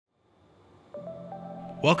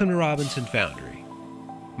Welcome to Robinson Foundry.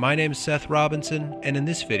 My name is Seth Robinson, and in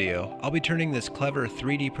this video, I'll be turning this clever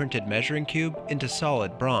 3D printed measuring cube into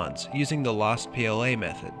solid bronze using the Lost PLA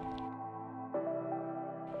method.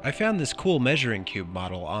 I found this cool measuring cube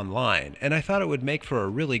model online, and I thought it would make for a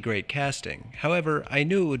really great casting. However, I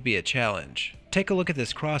knew it would be a challenge. Take a look at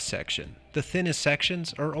this cross section. The thinnest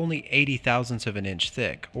sections are only 80 thousandths of an inch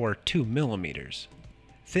thick, or 2 millimeters.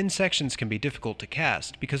 Thin sections can be difficult to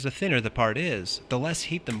cast because the thinner the part is, the less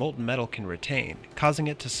heat the molten metal can retain, causing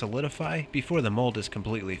it to solidify before the mold is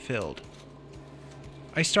completely filled.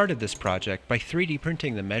 I started this project by 3D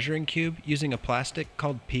printing the measuring cube using a plastic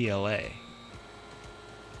called PLA.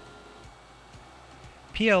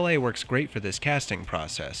 PLA works great for this casting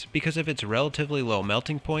process because of its relatively low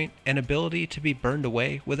melting point and ability to be burned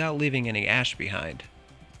away without leaving any ash behind.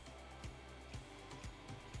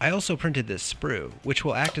 I also printed this sprue, which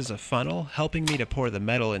will act as a funnel, helping me to pour the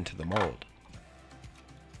metal into the mold.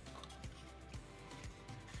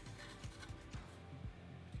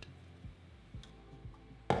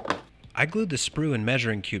 I glued the sprue and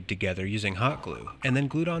measuring cube together using hot glue, and then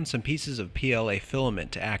glued on some pieces of PLA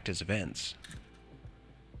filament to act as vents.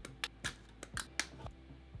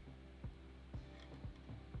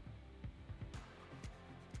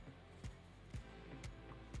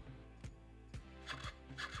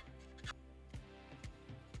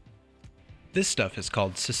 This stuff is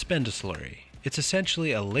called Suspendaslurry. It's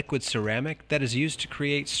essentially a liquid ceramic that is used to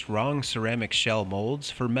create strong ceramic shell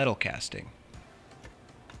molds for metal casting.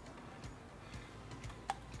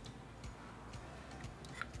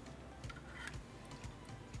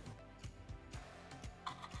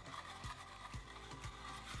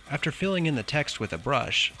 After filling in the text with a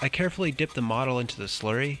brush, I carefully dip the model into the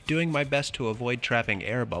slurry, doing my best to avoid trapping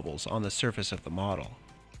air bubbles on the surface of the model.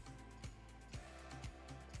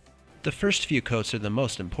 The first few coats are the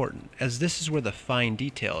most important, as this is where the fine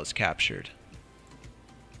detail is captured.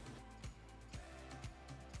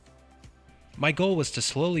 My goal was to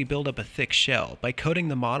slowly build up a thick shell by coating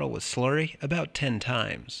the model with slurry about 10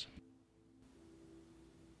 times.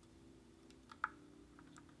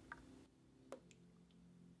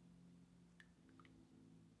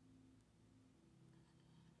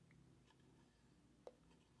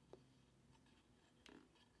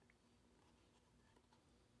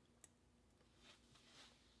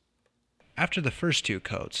 After the first two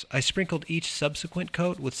coats, I sprinkled each subsequent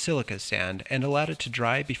coat with silica sand and allowed it to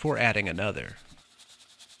dry before adding another.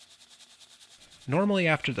 Normally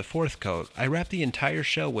after the fourth coat, I wrap the entire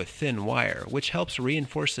shell with thin wire, which helps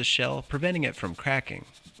reinforce the shell, preventing it from cracking.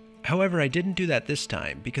 However, I didn't do that this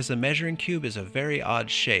time because the measuring cube is a very odd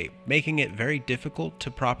shape, making it very difficult to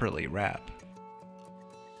properly wrap.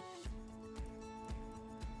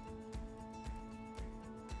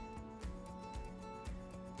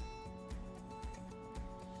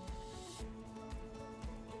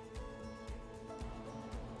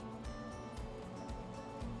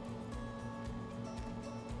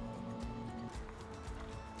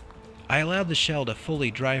 I allowed the shell to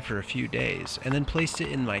fully dry for a few days, and then placed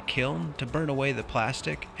it in my kiln to burn away the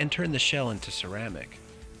plastic and turn the shell into ceramic.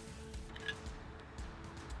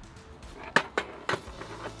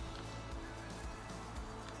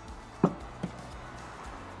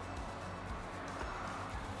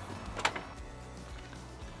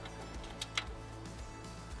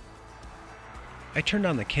 I turned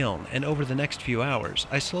on the kiln, and over the next few hours,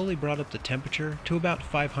 I slowly brought up the temperature to about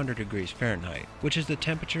 500 degrees Fahrenheit, which is the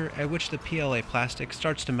temperature at which the PLA plastic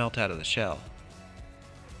starts to melt out of the shell.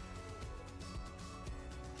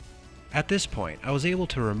 At this point, I was able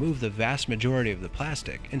to remove the vast majority of the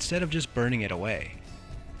plastic instead of just burning it away.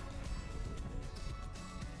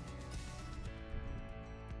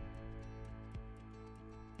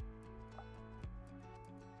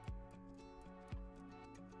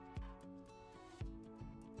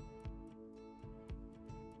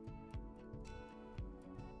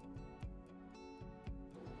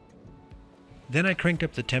 Then I cranked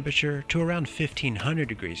up the temperature to around 1500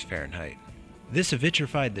 degrees Fahrenheit. This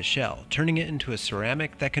vitrified the shell, turning it into a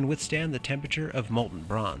ceramic that can withstand the temperature of molten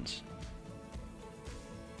bronze.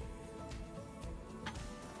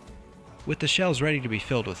 With the shells ready to be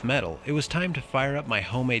filled with metal, it was time to fire up my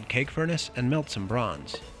homemade cake furnace and melt some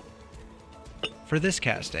bronze. For this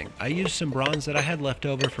casting, I used some bronze that I had left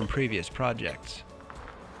over from previous projects.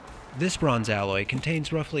 This bronze alloy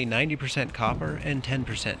contains roughly 90% copper and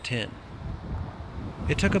 10% tin.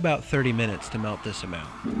 It took about 30 minutes to melt this amount.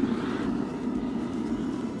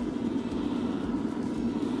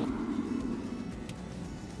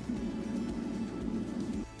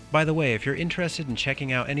 By the way, if you're interested in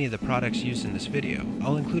checking out any of the products used in this video,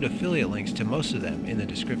 I'll include affiliate links to most of them in the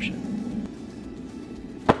description.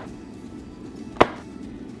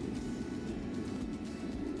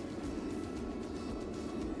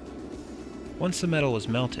 Once the metal was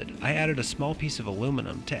melted, I added a small piece of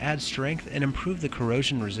aluminum to add strength and improve the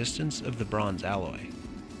corrosion resistance of the bronze alloy.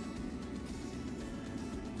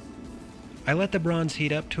 I let the bronze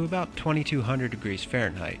heat up to about 2200 degrees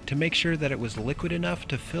Fahrenheit to make sure that it was liquid enough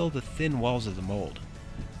to fill the thin walls of the mold.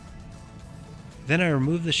 Then I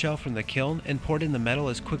removed the shell from the kiln and poured in the metal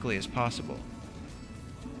as quickly as possible.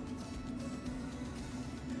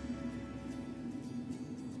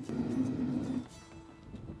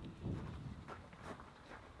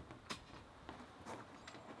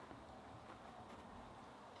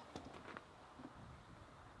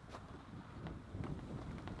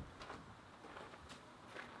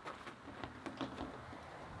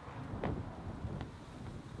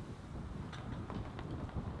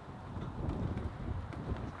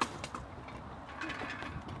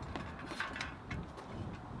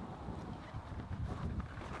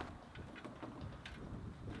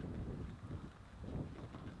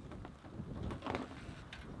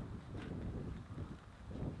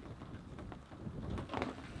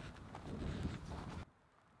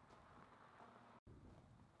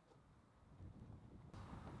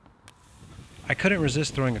 I couldn't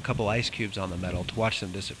resist throwing a couple ice cubes on the metal to watch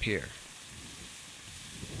them disappear.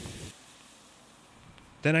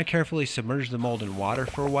 Then I carefully submerged the mold in water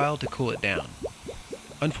for a while to cool it down.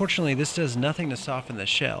 Unfortunately, this does nothing to soften the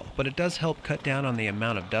shell, but it does help cut down on the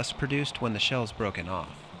amount of dust produced when the shell is broken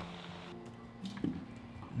off.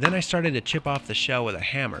 Then I started to chip off the shell with a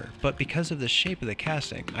hammer, but because of the shape of the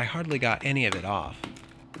casting, I hardly got any of it off.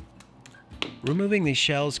 Removing these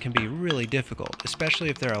shells can be really difficult, especially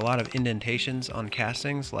if there are a lot of indentations on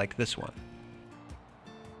castings like this one.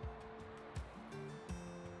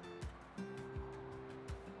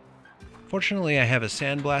 Fortunately, I have a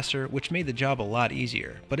sandblaster, which made the job a lot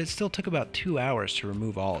easier, but it still took about 2 hours to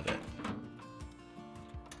remove all of it.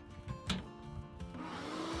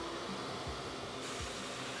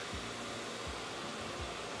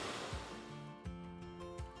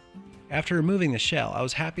 After removing the shell, I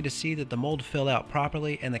was happy to see that the mold filled out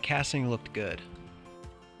properly and the casting looked good.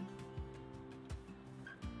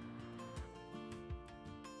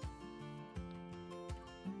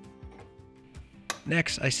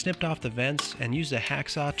 Next, I snipped off the vents and used a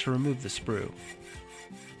hacksaw to remove the sprue.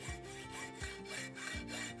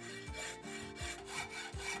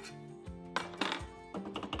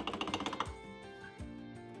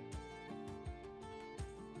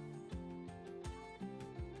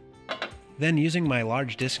 Then, using my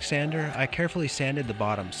large disc sander, I carefully sanded the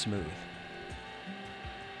bottom smooth.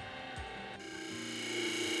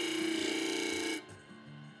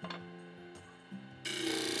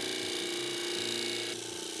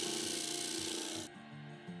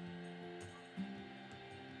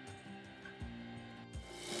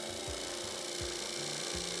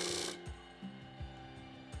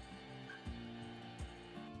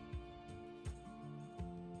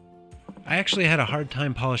 I actually had a hard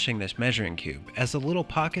time polishing this measuring cube, as the little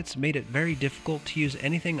pockets made it very difficult to use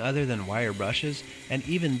anything other than wire brushes, and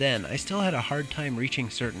even then, I still had a hard time reaching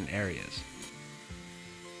certain areas.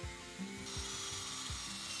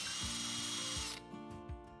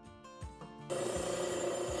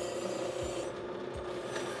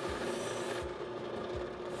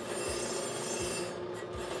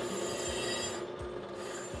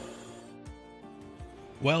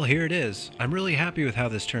 Well, here it is. I'm really happy with how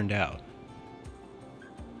this turned out.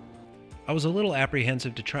 I was a little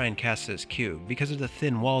apprehensive to try and cast this cube because of the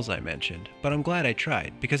thin walls I mentioned, but I'm glad I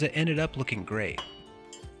tried because it ended up looking great.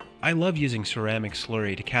 I love using ceramic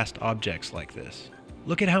slurry to cast objects like this.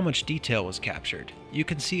 Look at how much detail was captured. You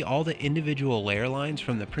can see all the individual layer lines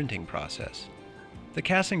from the printing process. The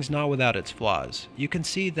casting's not without its flaws. You can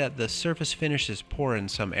see that the surface finish is poor in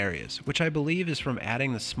some areas, which I believe is from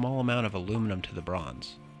adding the small amount of aluminum to the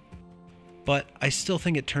bronze. But I still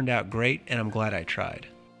think it turned out great, and I'm glad I tried.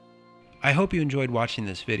 I hope you enjoyed watching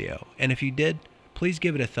this video, and if you did, please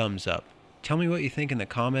give it a thumbs up. Tell me what you think in the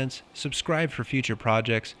comments, subscribe for future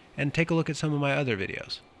projects, and take a look at some of my other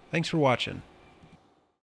videos. Thanks for watching.